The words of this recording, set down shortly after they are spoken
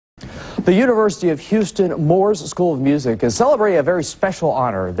The University of Houston Moores School of Music is celebrating a very special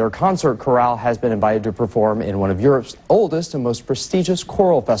honor. Their concert chorale has been invited to perform in one of Europe's oldest and most prestigious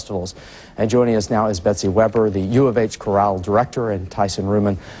choral festivals. And joining us now is Betsy Weber, the U of H chorale director, and Tyson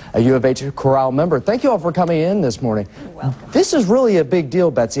Ruhmann, a U of H chorale member. Thank you all for coming in this morning. You're welcome. This is really a big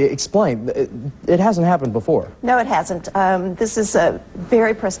deal, Betsy. Explain. It hasn't happened before. No, it hasn't. This is a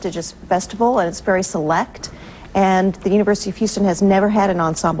very prestigious festival, and it's very select. And the University of Houston has never had an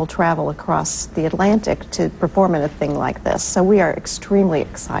ensemble travel across the Atlantic to perform in a thing like this. So we are extremely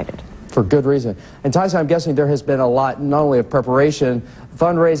excited. For good reason. And Tyson, I'm guessing there has been a lot, not only of preparation,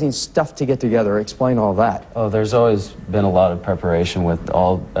 fundraising, stuff to get together. Explain all that. Oh, there's always been a lot of preparation with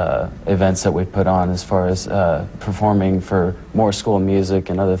all events that we put on as far as performing for Moores School of Music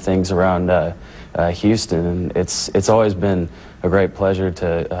and other things around Houston. And it's always been a great pleasure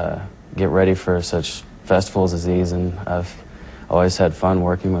to get ready for such festivals as these, and I've always had fun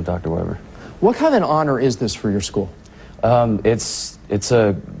working with Dr. Weber. What kind of an honor is this for your school? It's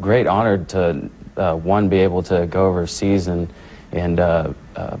a great honor to one, be able to go overseas and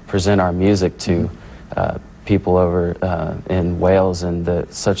present our music to people over in Wales and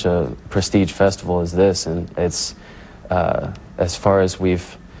such a prestige festival as this. And it's as far as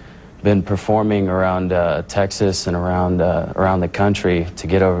we've been performing around Texas and around the country, to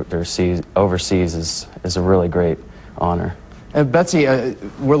get overseas is a really great honor. And Betsy,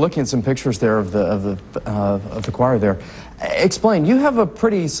 we're looking at some pictures there of the choir there. Explain. You have a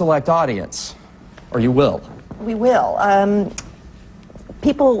pretty select audience, or you will. We will.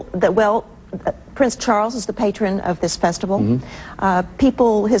 Prince Charles is the patron of this festival. Mm-hmm.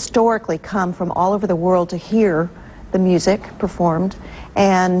 People historically come from all over the world to hear the music performed,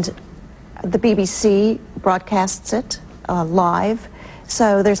 and the BBC broadcasts it live,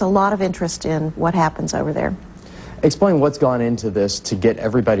 so there's a lot of interest in what happens over there. Explain what's gone into this to get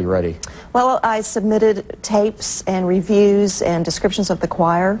everybody ready. Well, I submitted tapes and reviews and descriptions of the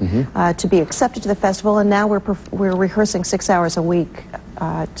choir to be accepted to the festival, and now we're rehearsing 6 hours a week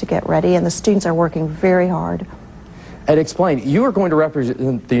to get ready, and the students are working very hard. And explain, you are going to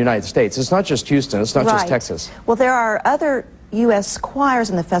represent the United States. It's not just Houston, it's not just Texas. Well, there are other U.S. choirs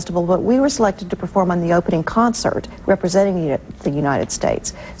in the festival, but we were selected to perform on the opening concert representing the United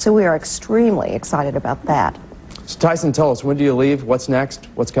States. So we are extremely excited about that. So Tyson, tell us, when do you leave? What's next?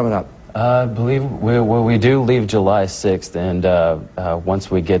 What's coming up? I believe we do leave July 6th, and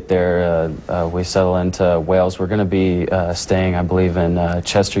once we get there, we settle into Wales. We're going to be staying, I believe, in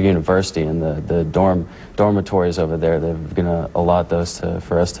Chester University, in the dormitories over there. They're going to allot those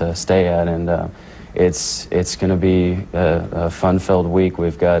for us to stay at, and it's going to be a fun-filled week.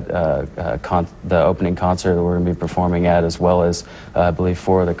 We've got the opening concert that we're going to be performing at, as well as, I believe,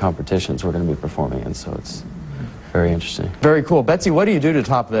 4 of the competitions we're going to be performing in, so it's very interesting. Very cool. Betsy, what do you do to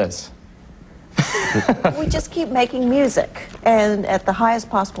top this? We just keep making music, and at the highest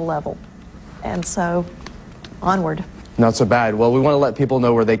possible level, and so onward. Not so bad. Well, we want to let people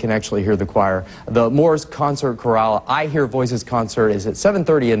know where they can actually hear the choir. The Moores Concert Chorale I Hear Voices concert is at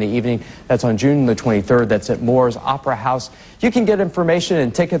 7:30 in the evening. That's on June the 23rd. That's at Moores Opera House. You can get information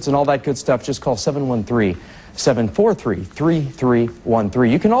and tickets and all that good stuff. Just call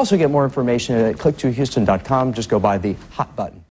 713-743-3313. You can also get more information at Ch.2Houston.com. Just go by the hot button.